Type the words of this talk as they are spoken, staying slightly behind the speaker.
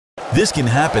This can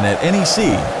happen at any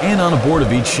sea and on board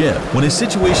of each ship. When a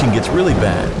situation gets really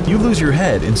bad, you lose your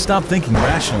head and stop thinking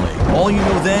rationally. All you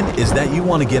know then is that you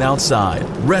want to get outside,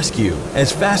 rescue,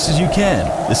 as fast as you can.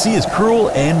 The sea is cruel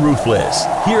and ruthless.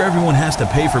 Here everyone has to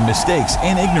pay for mistakes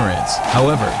and ignorance.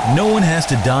 However, no one has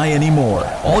to die anymore.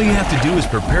 All you have to do is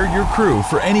prepare your crew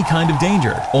for any kind of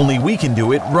danger. Only we can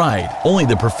do it right. Only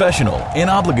the professional and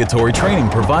obligatory training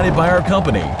provided by our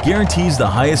company guarantees the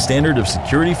highest standard of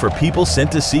security for people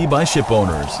sent to sea by ship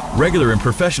owners. Regular and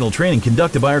professional training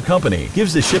conducted by our company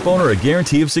gives the ship owner a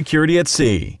guarantee of security at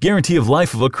sea, guarantee of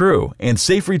life of a crew, and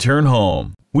safe return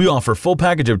home. We offer full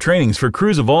package of trainings for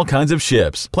crews of all kinds of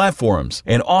ships, platforms,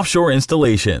 and offshore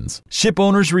installations. Ship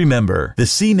owners, remember, the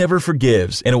sea never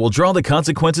forgives, and it will draw the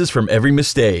consequences from every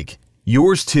mistake.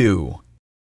 Yours too.